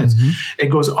from our clients. Mm-hmm. It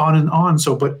goes on and on.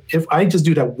 So, but if I just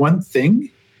do that one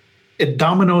thing, it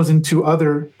dominoes into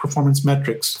other performance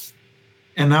metrics.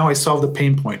 And now I solve the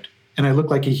pain point. And I look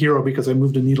like a hero because I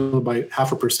moved the needle by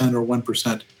 0.5% or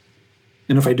 1%.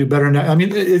 And if I do better than that, I mean,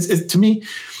 to me,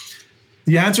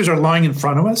 the answers are lying in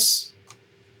front of us.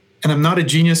 And I'm not a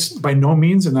genius by no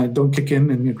means, and I don't kick in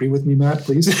and agree with me, Matt,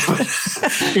 please.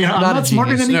 I'm not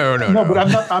smarter than no,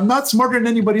 but I'm not smarter than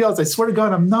anybody else. I swear to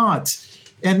God, I'm not.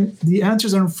 And the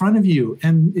answers are in front of you.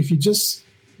 And if you just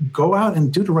go out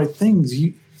and do the right things,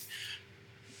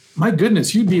 my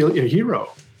goodness, you'd be a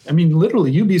hero. I mean, literally,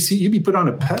 you'd be put on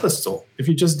a pedestal if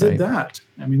you just did that.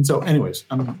 I mean, so anyways,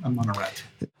 I'm on a rant.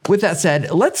 With that said,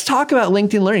 let's talk about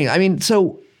LinkedIn Learning. I mean,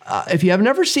 so if you have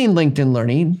never seen LinkedIn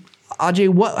Learning,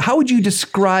 Ajay, how would you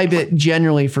describe it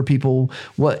generally for people?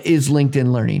 What is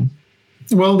LinkedIn Learning?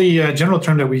 Well, the general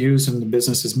term that we use in the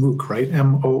business is MOOC, right?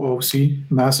 MOOC,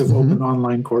 Massive Open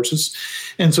Online Courses.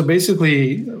 And so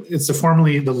basically, it's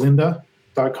formerly the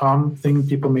lynda.com thing.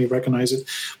 People may recognize it,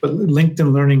 but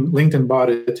LinkedIn bought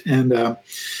it. And it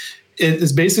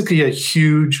is basically a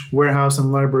huge warehouse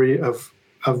and library of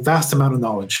a vast amount of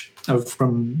knowledge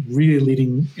from really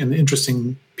leading and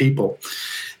interesting people.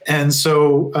 And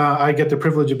so I get the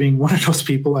privilege of being one of those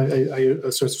people. I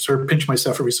sort of pinch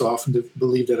myself every so often to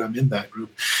believe that I'm in that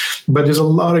group. but there's a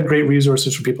lot of great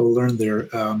resources for people to learn there.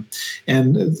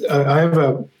 And I have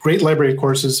a great library of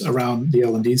courses around the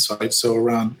L&D side. So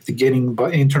around the getting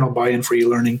internal buy-in for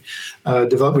e-learning.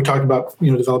 We talked about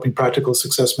developing practical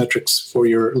success metrics for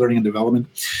your learning and development.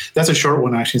 That's a short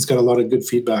one, actually. It's got a lot of good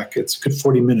feedback. It's a good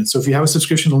 40 minutes. So if you have a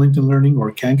subscription to LinkedIn Learning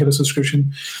or can get a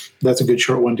subscription, that's a good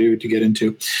short one to get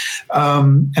into.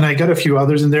 And I got a few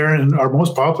others in there. And our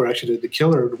most popular, actually, the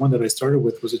killer, the one that I started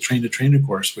with was a train-to-trainer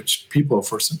course, which people,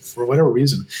 for whatever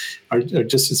reason, are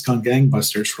just, it's gone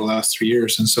gangbusters for the last 3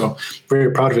 years. And so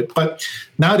very proud of it. But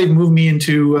now they've moved me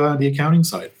into the accounting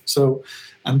side. So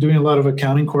I'm doing a lot of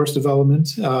accounting course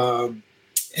development.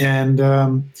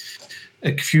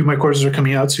 A few of my courses are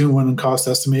coming out soon, one on cost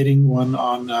estimating, one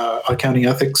on accounting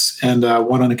ethics, and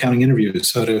one on accounting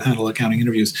interviews, how to handle accounting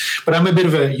interviews. But I'm a bit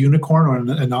of a unicorn or an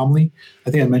anomaly. I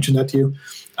think I mentioned that to you.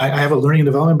 I have a learning and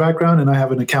development background, and I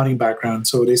have an accounting background.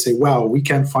 So they say, wow, we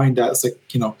can't find that. It's like,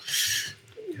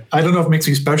 I don't know if it makes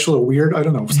me special or weird. I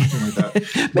don't know, something like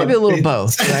that. Maybe a little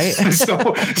both, right?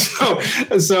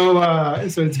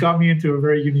 So it's got me into a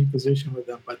very unique position with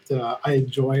them. But I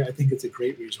think it's a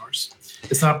great resource.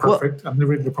 It's not perfect. I'm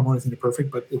never going to promote anything to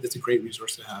perfect, but it's a great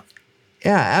resource to have.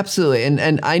 Yeah, absolutely.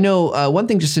 And I know one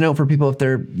thing just to note for people, if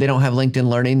they don't have LinkedIn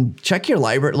Learning, check your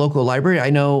local library. I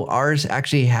know ours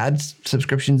actually had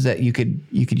subscriptions that you could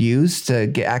use to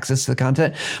get access to the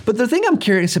content. But the thing I'm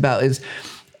curious about is,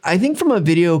 I think from a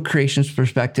video creations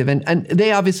perspective, and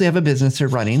they obviously have a business they're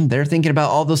running. They're thinking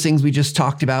about all those things we just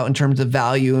talked about in terms of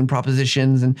value and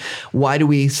propositions and why do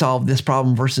we solve this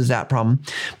problem versus that problem.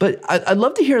 But I'd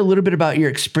love to hear a little bit about your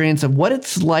experience of what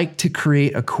it's like to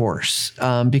create a course,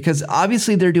 because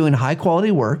obviously they're doing high quality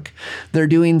work. They're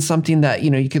doing something that,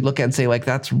 you could look at and say like,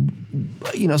 that's,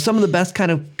 some of the best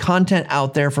kind of content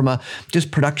out there from a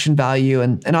just production value.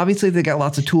 And obviously they got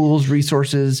lots of tools,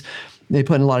 resources. They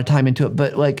put in a lot of time into it,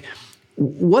 but like,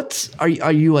 are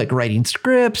you like writing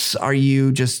scripts? Are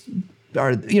you just,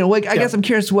 I guess I'm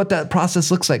curious what that process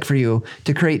looks like for you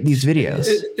to create these videos.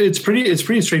 It's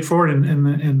pretty straightforward.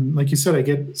 And like you said, I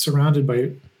get surrounded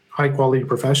by high quality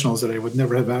professionals that I would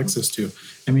never have access to.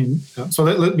 I mean,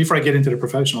 before I get into the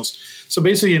professionals. So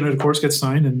basically, the course gets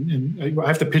signed and I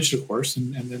have to pitch the course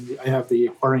and then I have the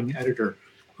acquiring editor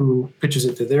who pitches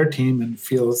it to their team and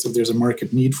feels that there's a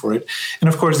market need for it. And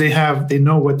of course, they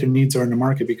know what their needs are in the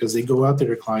market because they go out to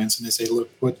their clients and they say, look,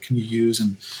 what can you use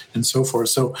and so forth.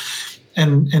 So,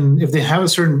 and if they have a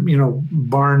certain,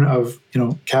 barn of,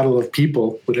 cattle of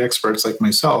people with experts like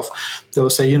myself, they'll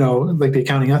say, like the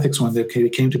accounting ethics one, they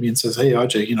came to me and says, hey,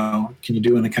 Ajay, can you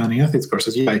do an accounting ethics course?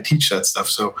 I said, yeah, I teach that stuff.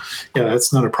 So yeah,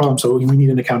 that's not a problem. So we need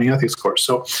an accounting ethics course.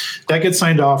 So that gets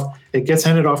signed off. It gets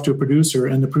handed off to a producer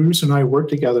and the producer and I work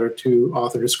together to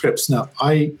author the scripts. Now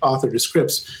I author the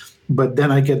scripts, but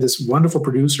then I get this wonderful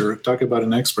producer, talk about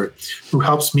an expert, who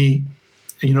helps me,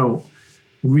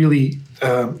 really,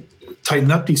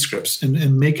 tighten up these scripts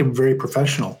and make them very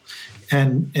professional.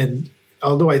 And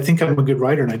although I think I'm a good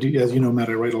writer, and I do, as you know, Matt,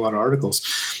 I write a lot of articles,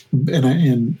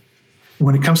 and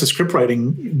when it comes to script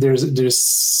writing, there's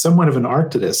somewhat of an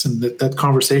art to this and that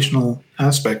conversational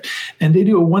aspect. And they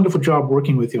do a wonderful job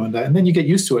working with you on that. And then you get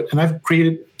used to it. And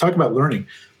talk about learning.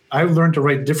 I've learned to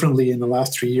write differently in the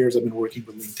last 3 years I've been working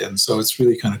with LinkedIn. So it's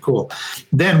really kind of cool.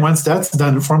 Then once that's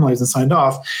done and formalized and signed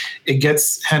off, it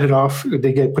gets handed off.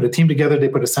 They put a team together. They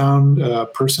put a sound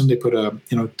person. They put a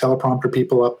teleprompter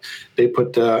people up. They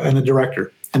put and a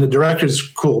director. And the director is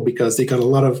cool because they got a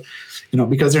lot of,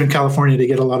 because they're in California, they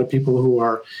get a lot of people who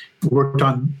are worked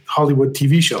on Hollywood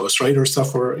TV shows, right? Or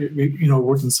stuff where,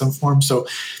 worked in some form. So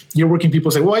you're working,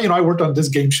 people say, well, I worked on this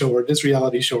game show or this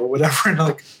reality show or whatever. And I'm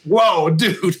like, whoa,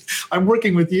 dude, I'm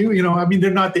working with you.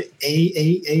 They're not the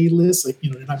A list, like,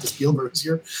 they're not the Spielbergs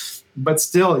here, but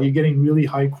still you're getting really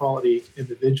high quality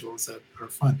individuals that are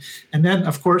fun. And then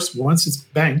of course, once it's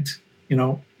banked,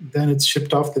 then it's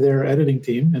shipped off to their editing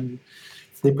team and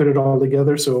they put it all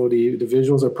together. So the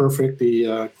visuals are perfect.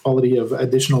 The quality of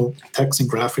additional text and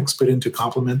graphics put into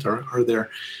complement are there.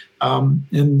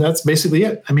 And that's basically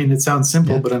it. I mean, it sounds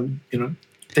simple, but it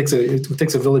takes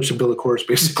a village to build a course,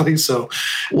 basically. So,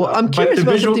 well, I'm curious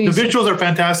but the visuals are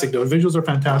fantastic, though. The visuals are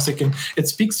fantastic, and it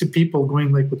speaks to people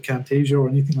going like with Camtasia or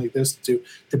anything like this to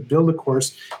build a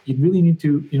course. You really need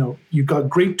to, you've got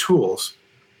great tools.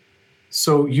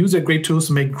 So use that great tools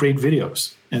to make great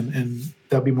videos, and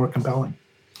that'll be more compelling.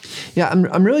 Yeah,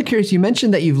 I'm really curious. You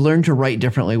mentioned that you've learned to write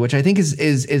differently, which I think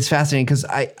is fascinating, because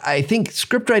I think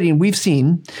script writing, we've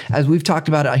seen, as we've talked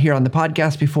about it here on the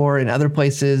podcast before, in other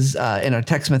places, in our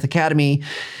TechSmith Academy,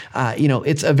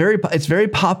 it's very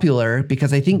popular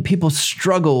because I think people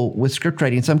struggle with script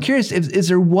writing. So I'm curious, is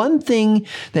there one thing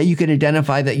that you can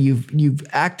identify that you've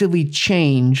actively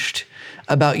changed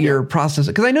about your process?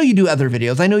 Because I know you do other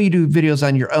videos. I know you do videos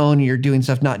on your own. You're doing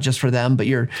stuff not just for them, but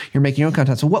you're making your own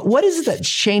content. So what is it that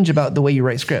changed about the way you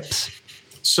write scripts?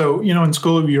 So, in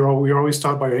school, we were always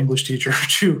taught by our English teacher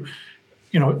to,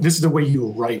 this is the way you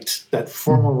write, that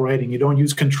formal writing. You don't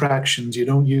use contractions. You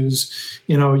don't use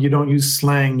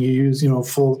slang. You use,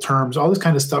 full terms, all this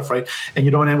kind of stuff, right? And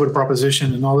you don't end with a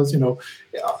proposition and all this,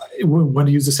 when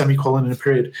to use a semicolon in a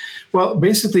period. Well,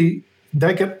 basically,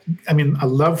 I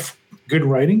love good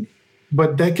writing,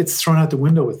 but that gets thrown out the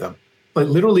window with them. Like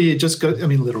literally, it just goes,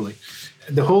 literally.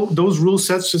 Those rule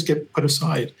sets just get put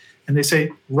aside. And they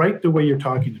say, write the way you're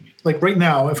talking to me. Like right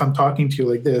now, if I'm talking to you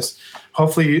like this,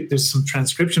 hopefully there's some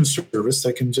transcription service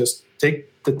that can just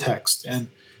take the text and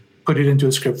put it into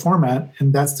a script format,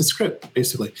 and that's the script,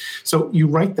 basically. So you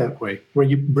write that way, where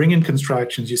you bring in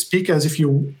contractions, you speak as if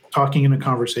you're talking in a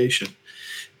conversation.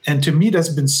 And to me, that's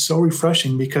been so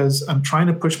refreshing, because I'm trying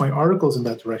to push my articles in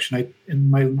that direction. In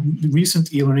my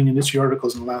recent e-learning industry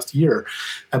articles in the last year,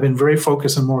 I've been very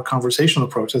focused on more conversational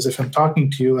approach, as if I'm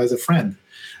talking to you as a friend.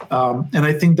 And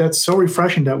I think that's so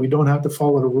refreshing that we don't have to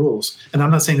follow the rules. And I'm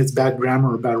not saying it's bad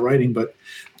grammar or bad writing, but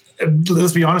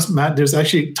let's be honest, Matt, there's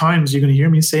actually times you're going to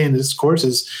hear me say in this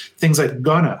courses things like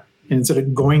gonna, and instead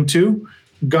of going to,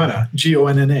 gonna,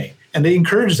 Gonna. And they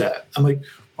encourage that. I'm like,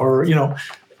 or,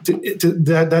 to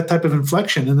that type of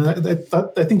inflection. And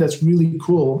I think that's really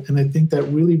cool. And I think that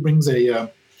really brings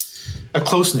a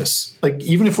closeness. Like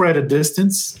even if we're at a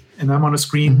distance and I'm on a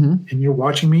screen and you're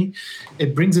watching me,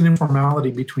 it brings an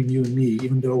informality between you and me,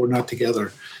 even though we're not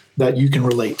together, that you can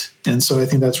relate. And so I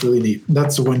think that's really neat.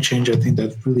 That's the one change I think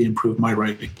that really improved my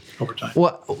writing over time.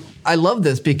 Well, I love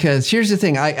this, because here's the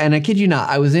thing. I kid you not,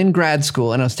 I was in grad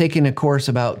school and I was taking a course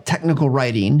about technical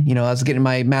writing. I was getting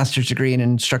my master's degree in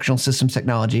instructional systems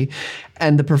technology.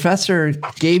 And the professor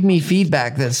gave me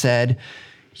feedback that said,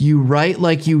 you write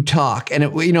like you talk. And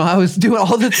I was doing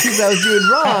all the things I was doing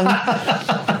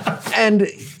wrong. And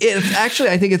it's actually,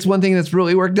 I think it's one thing that's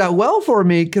really worked out well for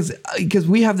me, because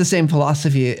we have the same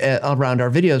philosophy around our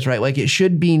videos, right? Like it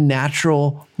should be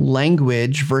natural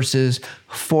language versus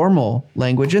formal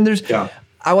language. And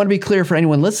I want to be clear for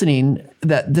anyone listening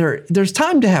that there's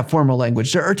time to have formal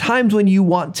language. There are times when you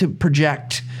want to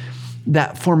project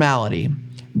that formality.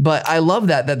 But I love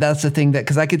that's the thing, that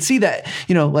because I could see that,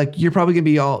 like you're probably going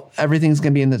to be everything's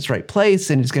going to be in its right place,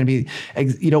 and it's going to be,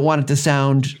 you don't want it to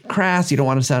sound crass. You don't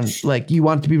want it to sound like, you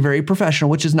want it to be very professional,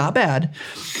 which is not bad.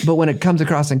 But when it comes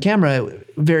across on camera,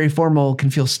 very formal can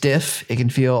feel stiff. It can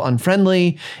feel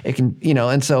unfriendly. It can,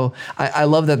 and so I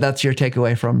love that that's your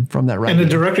takeaway from that writing. And the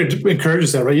director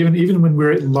encourages that, right? Even when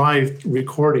we're live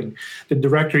recording, the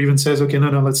director even says, okay,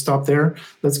 no, let's stop there.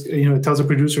 Let's, it tells the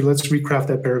producer, let's recraft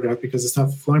that paragraph because it's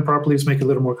not flowing properly. Let's make it a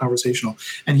little more conversational.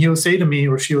 And he'll say to me,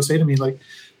 or she'll say to me, like,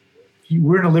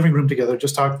 we're in a living room together,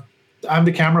 just talk. I'm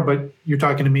the camera, but you're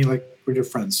talking to me like we're your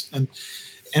friends. And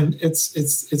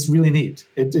it's really neat.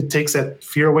 It takes that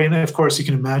fear away. And of course, you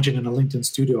can imagine in a LinkedIn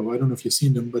studio. I don't know if you've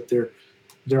seen them, but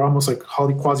they're almost like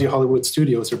quasi Hollywood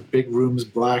studios. They're big rooms,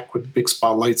 black with big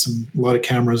spotlights and a lot of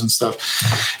cameras and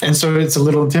stuff. And so it's a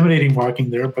little intimidating walking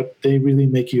there, but they really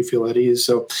make you feel at ease.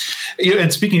 So,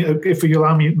 and speaking, if you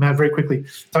allow me, Matt, very quickly,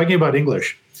 talking about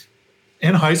English.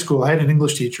 In high school, I had an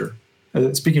English teacher.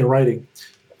 Speaking of writing.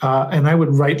 And I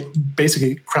would write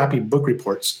basically crappy book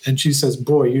reports. And she says,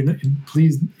 boy,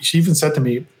 please, she even said to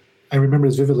me, I remember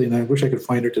this vividly, and I wish I could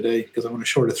find her today because I want to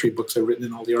show her the 3 books I've written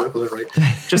and all the articles I write,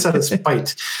 just out of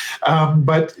spite.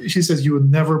 But she says, you would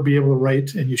never be able to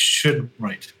write and you shouldn't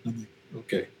write. And I'm like,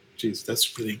 okay, geez,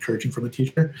 that's really encouraging from a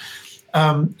teacher.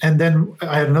 And then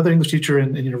I had another English teacher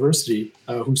in university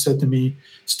who said to me,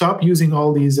 stop using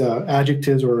all these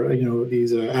adjectives or,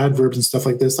 these adverbs and stuff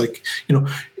like this. Like,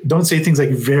 don't say things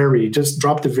like very, just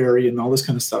drop the very and all this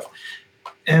kind of stuff.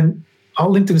 And all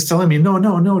LinkedIn is telling me,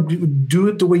 no, do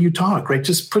it the way you talk, right?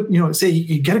 Just put, say,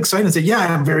 you get excited and say, yeah,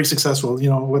 I'm very successful,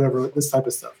 whatever, this type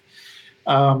of stuff.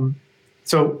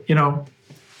 So,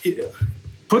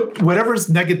 put whatever's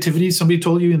negativity somebody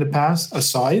told you in the past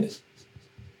aside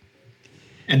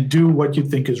and do what you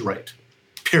think is right,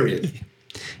 period.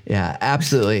 Yeah,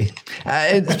 absolutely.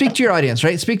 Speak to your audience,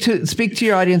 right? Speak to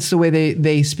your audience the way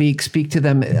they speak to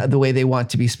them the way they want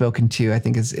to be spoken to, I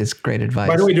think is great advice.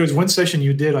 By the way, there was one session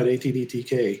you did at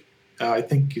ATDTK. I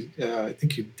think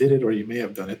you did it, or you may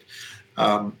have done it.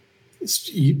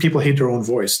 People hate their own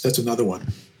voice. That's another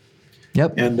one.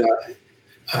 Yep. And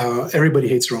everybody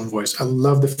hates their own voice. I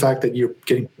love the fact that you're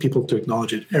getting people to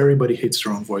acknowledge it. Everybody hates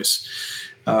their own voice.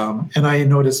 And I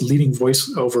know this leading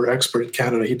voiceover expert in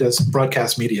Canada. He does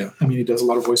broadcast media. I mean, he does a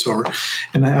lot of voiceover.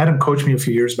 And I had him coach me a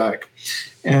few years back.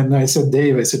 And I said,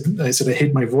 Dave, I said, I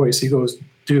hate my voice. He goes,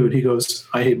 dude,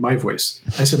 I hate my voice.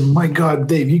 I said, my God,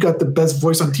 Dave, you got the best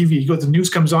voice on TV. He goes, the news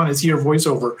comes on, I see your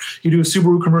voiceover. You do a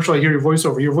Subaru commercial, I hear your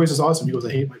voiceover. Your voice is awesome. He goes,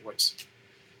 I hate my voice.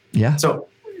 Yeah. So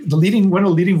one of the leading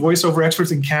voiceover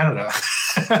experts in Canada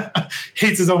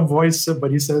hates his own voice,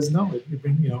 but he says, no,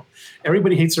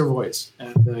 everybody hates their voice.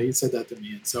 And he said that to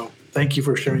me. And so thank you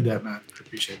for sharing that, Matt. I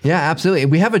appreciate it. Yeah, absolutely.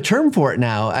 We have a term for it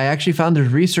now. I actually found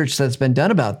there's research that's been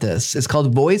done about this. It's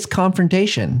called voice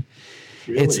confrontation.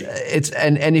 Really?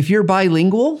 And if you're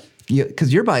bilingual,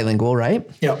 because you're bilingual, right?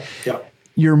 Yeah.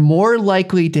 You're more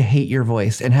likely to hate your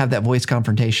voice and have that voice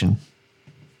confrontation.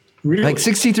 Really? Like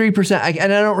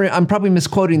 63%, I'm probably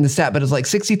misquoting the stat, but it's like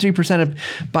 63% of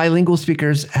bilingual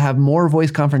speakers have more voice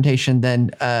confrontation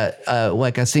than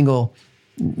like a single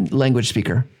language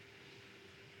speaker.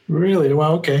 Really?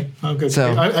 Well, okay. Good.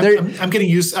 So I'm getting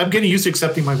used to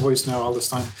accepting my voice now all this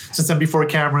time, since I'm before a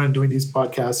camera and doing these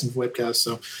podcasts and webcasts.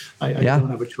 So I don't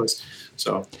have a choice.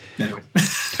 So anyway.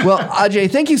 Well, Ajay,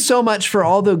 thank you so much for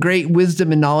all the great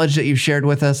wisdom and knowledge that you've shared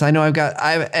with us. I know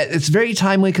it's very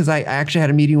timely because I actually had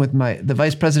a meeting with the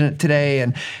vice president today,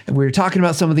 and we were talking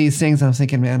about some of these things. I was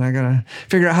thinking, man, I gotta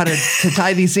figure out how to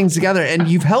tie these things together. And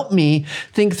you've helped me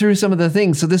think through some of the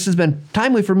things. So this has been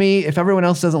timely for me. If everyone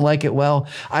else doesn't like it, well,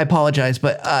 I apologize.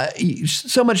 But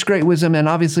so much great wisdom, and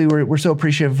obviously we're so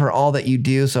appreciative for all that you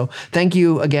do. So thank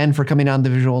you again for coming on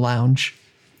the Visual Lounge.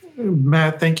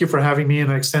 Matt, thank you for having me,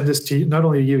 and I extend this to not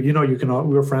only you.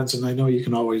 We're friends, and I know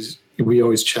we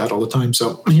always chat all the time.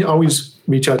 So you always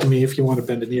reach out to me if you want to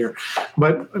bend an ear.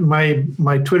 But my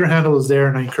Twitter handle is there,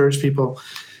 and I encourage people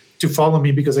to follow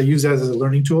me because I use that as a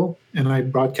learning tool, and I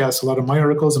broadcast a lot of my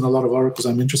articles and a lot of articles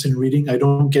I'm interested in reading. I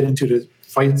don't get into the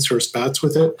fights or spats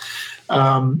with it.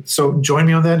 So join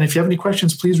me on that. And if you have any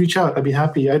questions, please reach out. I'd be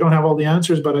happy. I don't have all the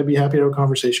answers, but I'd be happy to have a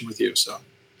conversation with you. So.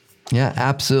 Yeah,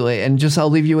 absolutely. And I'll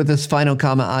leave you with this final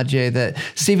comment, Ajay, that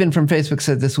Stephen from Facebook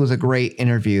said this was a great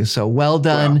interview. So well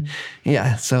done. Wow.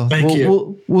 Yeah. So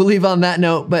we'll leave on that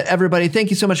note. But everybody, thank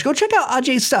you so much. Go check out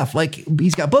Ajay's stuff. Like,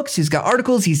 he's got books, he's got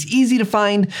articles, he's easy to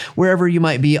find wherever you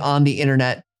might be on the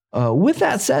internet. With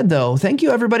that said, though, thank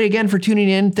you everybody again for tuning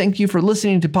in. Thank you for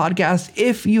listening to podcasts.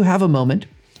 If you have a moment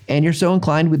and you're so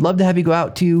inclined, we'd love to have you go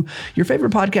out to your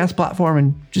favorite podcast platform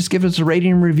and just give us a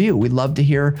rating and review. We'd love to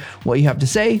hear what you have to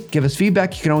say. Give us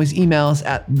feedback. You can always email us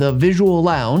at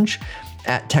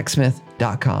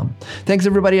thevisuallounge@techsmith.com. Thanks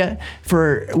everybody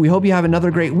we hope you have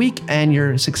another great week and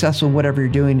you're successful in whatever you're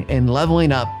doing and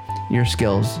leveling up your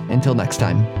skills. Until next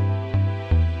time.